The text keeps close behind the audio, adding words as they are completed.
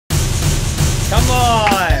Come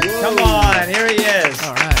on. Come on. Here he is.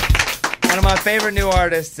 All right. One of my favorite new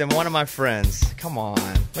artists and one of my friends. Come on.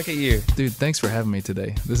 Look at you. Dude, thanks for having me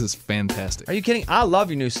today. This is fantastic. Are you kidding? I love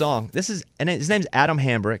your new song. His name's Adam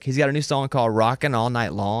Hambrick. He's got a new song called Rockin' All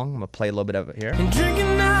Night Long. I'm going to play a little bit of it here. And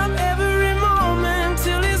drinking out every moment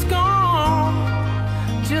till it's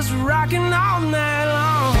gone. Just rocking all night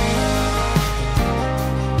long.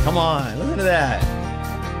 Come on. Listen to that.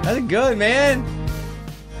 That's good, man.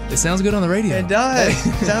 It sounds good on the radio. It does.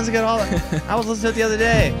 Sounds good. I was listening to it the other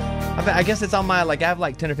day. I guess it's on my, I have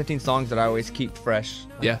like 10 or 15 songs that I always keep fresh.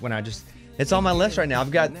 Yeah. It's on my list right now.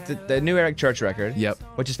 I've got the new Eric Church record. Yep.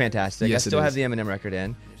 Which is fantastic. Yes, I still it have is. the Eminem record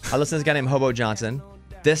in. I listen to this guy named Hobo Johnson.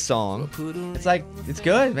 This song, it's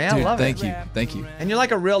good, man. Dude, I love thank it. you. Thank you. And you're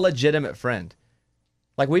like a real legitimate friend.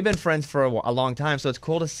 Like, we've been friends for a long time, so it's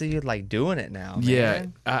cool to see you like doing it now,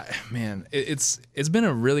 man. Yeah, man, it's been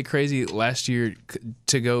a really crazy last year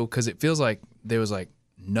to go, because it feels like there was like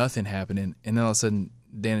nothing happening, and then all of a sudden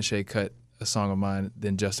Dan and Shay cut a song of mine,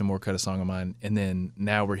 then Justin Moore cut a song of mine, and then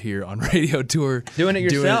now we're here on radio tour Doing it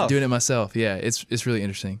yourself. doing it myself. Yeah, it's really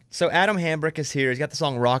interesting. So Adam Hambrick is here. He's got the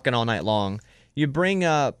song Rockin' All Night Long. You bring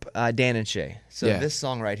up Dan and Shay. So Yeah. this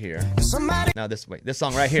song right here. No, this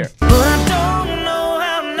song right here. But I don't know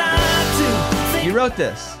how not to. You wrote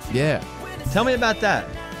this. Yeah. Tell me about that.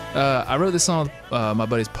 I wrote this song with my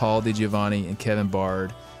buddies Paul DiGiovanni and Kevin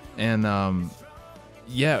Bard, and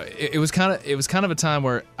yeah, it was kind of a time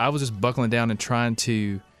where I was just buckling down and trying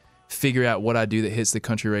to figure out what I do that hits the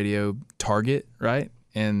country radio target, right?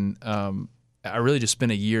 And I really just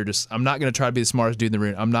spent a year I'm not going to try to be the smartest dude in the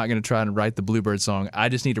room. I'm not going to try and write the Bluebird song. I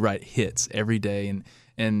just need to write hits every day,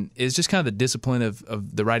 and it's just kind of the discipline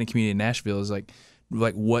of the writing community in Nashville is like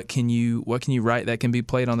what can you write that can be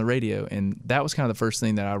played on the radio? And that was kind of the first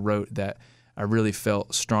thing that I wrote that I really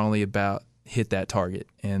felt strongly about hit that target.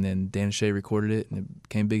 And then Dan and Shay recorded it, and it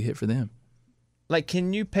became a big hit for them. Like,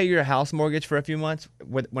 can you pay your house mortgage for a few months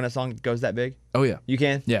when a song goes that big? Oh yeah, You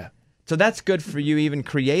can? yeah. So that's good for you even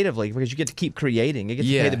creatively because you get to keep creating. You get to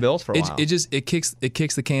pay the bills for a while. It kicks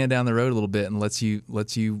the can down the road a little bit and lets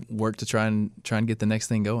you work to try and get the next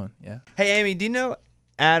thing going. Yeah. Hey, Amy, do you know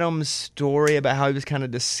Adam's story about how he was kind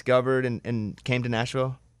of discovered and came to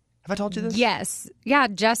Nashville? Have I told you this? Yes. Yeah,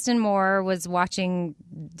 Justin Moore was watching,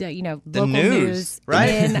 local news, right?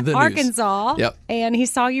 in The news. Arkansas. Yep. And he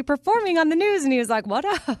saw you performing on the news, and he was like, "What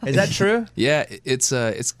up?" Is that true? Yeah, it's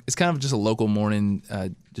kind of just a local morning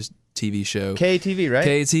just TV show. KTV, right?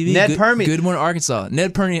 KTV. Ned Permy. Good Morning Arkansas.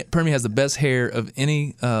 Ned Permy has the best hair of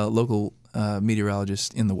any local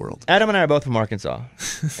meteorologist in the world. Adam and I are both from Arkansas,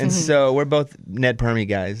 and so we're both Ned Permy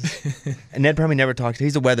guys. And Ned Permy never talks.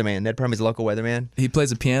 He's a weatherman. Ned Permy's a local weatherman. He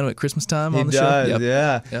plays the piano at Christmas time on the He does, show. Yep.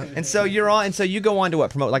 yeah. Yep. And so you're on. And so you go on to what?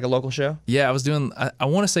 Promote like a local show? Yeah, I was doing. I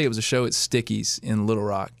want to say it was a show at Sticky's in Little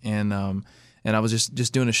Rock, and I was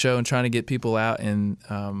just doing a show and trying to get people out, and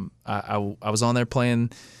I was on there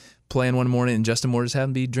playing one morning, and Justin Moore just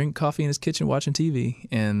happened to be drinking coffee in his kitchen watching TV,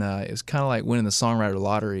 and it was kind of like winning the songwriter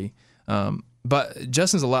lottery. But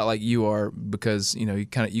Justin's a lot like you are because you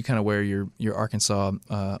kind of wear your Arkansas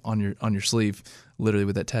on your sleeve, literally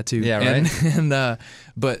with that tattoo. Yeah, right. And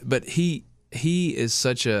but he is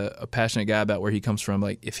such a passionate guy about where he comes from.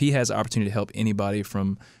 Like if he has the opportunity to help anybody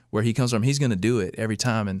from where he comes from, he's going to do it every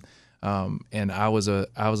time. And I was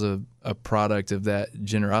a product of that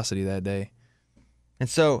generosity that day. And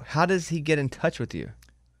so how does he get in touch with you?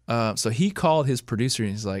 So he called his producer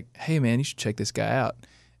and he's like, "Hey man, you should check this guy out."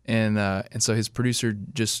 And so his producer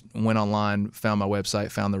just went online, found my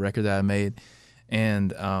website, found the record that I made,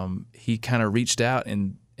 and he kind of reached out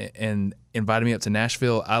and invited me up to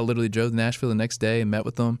Nashville. I literally drove to Nashville the next day and met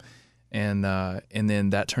with them, and then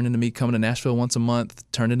that turned into me coming to Nashville once a month,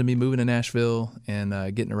 turned into me moving to Nashville and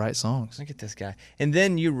getting to write songs. Look at this guy. And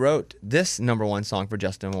then you wrote this #1 song for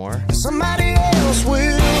Justin Moore. Somebody else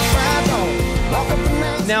will find out. Walk up and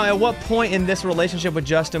down. Now, at what point in this relationship with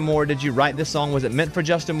Justin Moore did you write this song? Was it meant for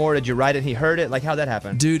Justin Moore? Did you write it? He heard it? Like, how'd that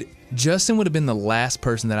happen? Dude, Justin would have been the last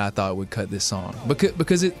person that I thought would cut this song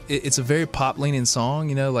because it's a very pop-leaning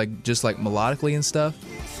song, like just like melodically and stuff.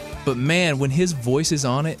 But man, when his voice is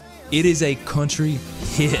on it, it is a country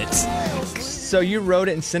hit. So you wrote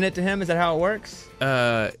it and sent it to him? Is that how it works?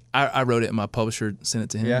 I wrote it and my publisher sent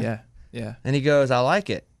it to him. Yeah. And he goes, "I like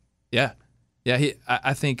it." Yeah.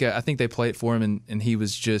 I think they played it for him, and he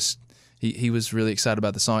was just he was really excited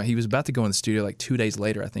about the song. He was about to go in the studio like 2 days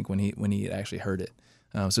later, I think, when he had actually heard it.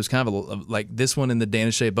 So it's kind of like this one and the Dan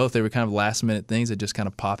and Shay both. They were kind of last minute things that just kind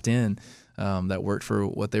of popped in that worked for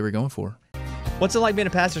what they were going for. What's it like being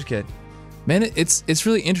a pastor's kid? Man, it's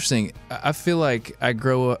really interesting. I feel like I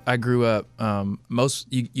grew up.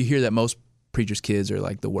 You hear that most preachers' kids are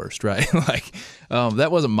like the worst, right? Like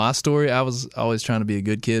that wasn't my story. I was always trying to be a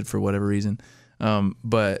good kid for whatever reason.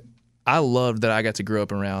 But I loved that I got to grow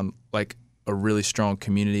up around like a really strong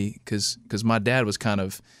community because my dad was kind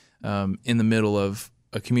of in the middle of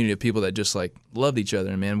a community of people that just like loved each other.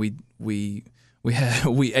 And man, we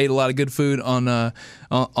ate a lot of good food on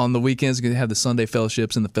the weekends. We have the Sunday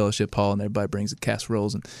fellowships in the fellowship hall, and everybody brings the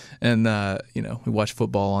casseroles, and we watch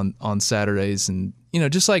football on Saturdays, and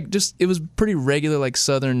just it was pretty regular like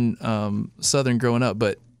Southern growing up,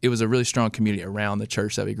 but it was a really strong community around the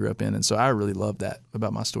church that we grew up in, and so I really love that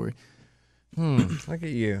about my story. Look at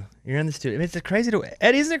you. You're in the studio. I mean, it's crazy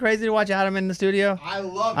Eddie, isn't it crazy to watch Adam in the studio? I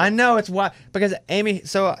love it. I know it's why because Amy.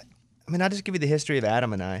 So I mean, I'll just give you the history of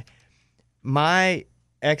Adam and I. My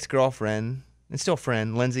ex-girlfriend and still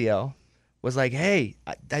friend, Lindsay L, was like, "Hey,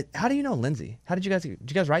 how do you know Lindsay? Did you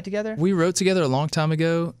guys write together?" We wrote together a long time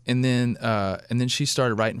ago, and then she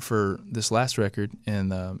started writing for this last record,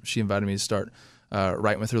 and she invited me to start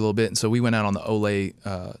writing with her a little bit. And so we went out on the Olay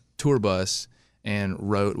tour bus and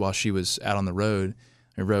wrote while she was out on the road.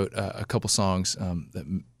 I wrote a couple songs that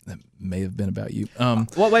may have been about you.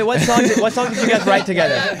 Wait, what song did you guys write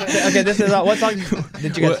together? Okay, this is what song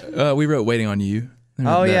did you guys? We wrote "Waiting on You."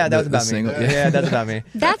 Oh yeah, that was about me. Single. Yeah, that's about me.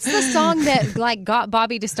 That's the song that like got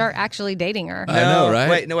Bobby to start actually dating her. I know,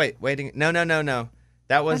 right? Waiting. No.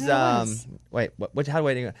 That was how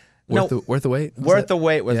waiting? Worth the wait. Worth the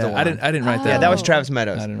wait was the one. I didn't write that. Yeah, that was Travis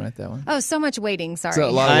Meadows. I didn't write that one. Oh, so much waiting. Sorry. So a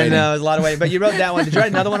lot of waiting. I know, it was a lot of waiting. But you wrote that one. Did you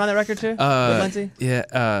write another one on that record too? With Lindsay?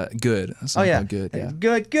 Yeah. Good. Oh yeah. Good. Yeah.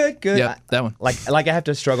 Good. Yeah, that one. Like I have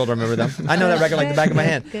to struggle to remember them. I know that record like the back of my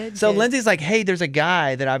hand. Good. Lindsay's like, hey, there's a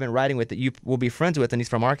guy that I've been writing with that you will be friends with, and he's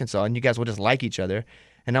from Arkansas, and you guys will just like each other.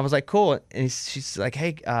 And I was like, cool. And she's like,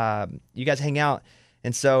 hey, you guys hang out.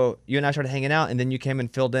 And so you and I started hanging out, and then you came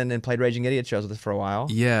and filled in and played Raging Idiot shows with us for a while.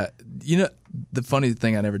 Yeah. The funny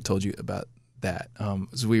thing I never told you about that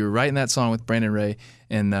is we were writing that song with Brandon Ray,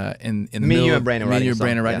 and in the middle, you and Brandon writing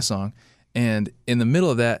a song. And in the middle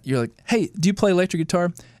of that, you're like, hey, do you play electric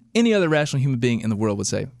guitar? Any other rational human being in the world would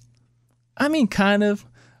say, I mean, kind of.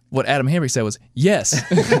 What Adam Hambrick said was yes,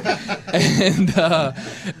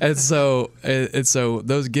 and so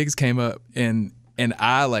those gigs came up, and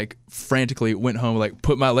I like frantically went home, like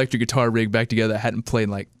put my electric guitar rig back together. I hadn't played in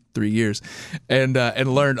like 3 years, and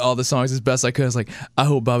learned all the songs as best I could. I was like, I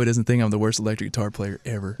hope Bobby doesn't think I'm the worst electric guitar player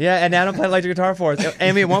ever. Yeah, and Adam played electric guitar for us.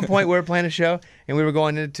 Amy, at one point we were playing a show, and we were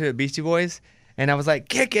going into Beastie Boys. And I was like,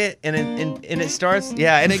 kick it, and it starts,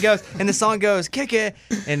 and it goes, and the song goes, kick it,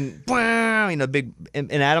 and big,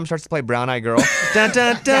 and Adam starts to play Brown Eyed Girl, dun,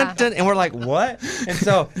 dun, dun, dun, and we're like, what? And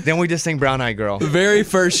so then we just sing Brown Eyed Girl. Very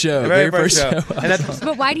first show. Very first show.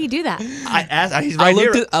 But why do you do that? I asked, he's right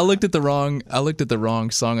here. I looked at the wrong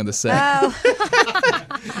song on the set. Oh.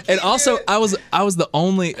 And also, I was the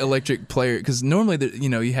only electric player, because normally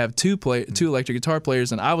you have two electric guitar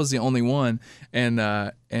players, and I was the only one,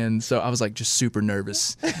 and so I was like just super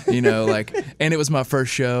nervous, and it was my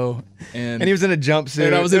first show, and he was in a jumpsuit.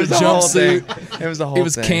 And I was in a jumpsuit. It was the whole thing. It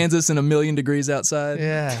was Kansas and 1,000,000 degrees outside.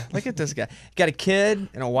 Yeah, look at this guy. You got a kid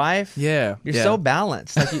and a wife. Yeah, you're so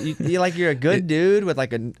balanced. Like you're a good dude with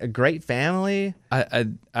like a great family. I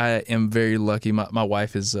am very lucky. My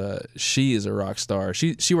wife is she is a rock star.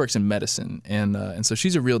 She works in medicine, and so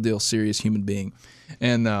she's a real deal serious human being,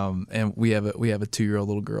 and we have a 2-year-old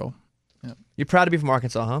little girl. Yeah. You're proud to be from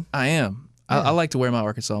Arkansas, huh? I am. Yeah. I like to wear my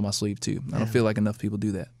Arkansas on my sleeve too. I don't feel like enough people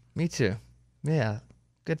do that. Me too. Yeah.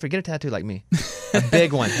 Good for get a tattoo like me. A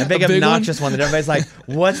big one. A big obnoxious one that everybody's like,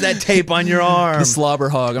 what's that tape on your arm? The slobber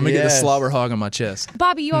hog. I'm going to get the slobber hog on my chest.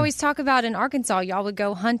 Bobby, you always talk about in Arkansas, y'all would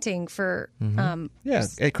go hunting for...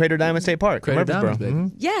 at Crater Diamond State Park. Crater Diamond, baby.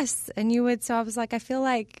 Mm-hmm. Yes, and you would, so I was like, I feel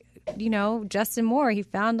like, Justin Moore, he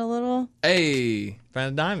found a little... Hey.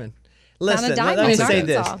 Found a diamond. Listen, let me say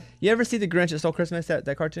this. You ever see The Grinch That Stole Christmas, that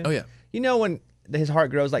cartoon? Oh, yeah. You know when his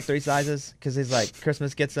heart grows like 3 sizes because he's like,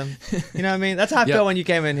 Christmas gets him? You know what I mean? That's how I felt when you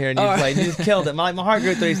came in here and you played. You just killed it. My heart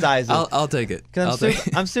grew 3 sizes. I'll take it.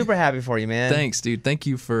 I'm super happy for you, man. Thanks, dude. Thank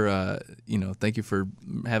you for thank you for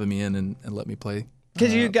having me in and let me play.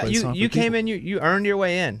 Because you came in, you earned your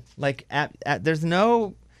way in. Like there's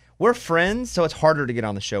no... We're friends, so it's harder to get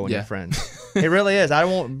on the show when you're friends. It really is. I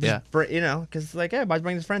don't want, because like everybody's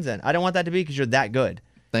bringing his friends in. I don't want that to be because you're that good.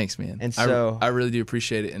 Thanks, man. And so I really do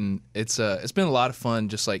appreciate it, and it's been a lot of fun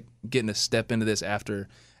just like getting to step into this after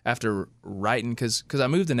writing, because I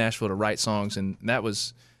moved to Nashville to write songs, and that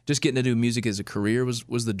was just getting to do music as a career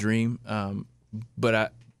was the dream.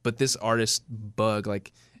 But this artist bug,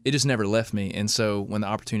 like, it just never left me, and so when the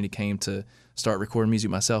opportunity came to start recording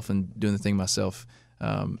music myself and doing the thing myself.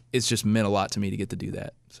 It's just meant a lot to me to get to do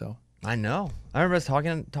that. So I know. I remember us talking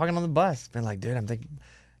on the bus. Been like, dude, I'm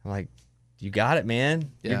like, you got it,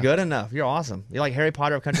 man. Yeah. You're good enough. You're awesome. You're like Harry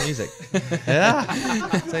Potter of country music. Yeah.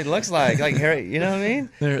 That's what it looks like Harry. You know what I mean?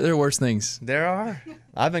 There are worse things. There are.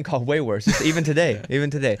 I've been called way worse. Even today.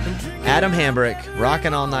 Adam Hambrick,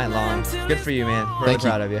 rocking all night long. Good for you, man. We're really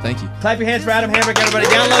proud of you. Thank you. Clap your hands for Adam Hambrick, everybody.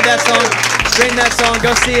 Download that song. Stream that song.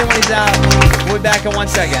 Go see him when he's out. We'll be back in 1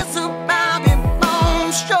 second.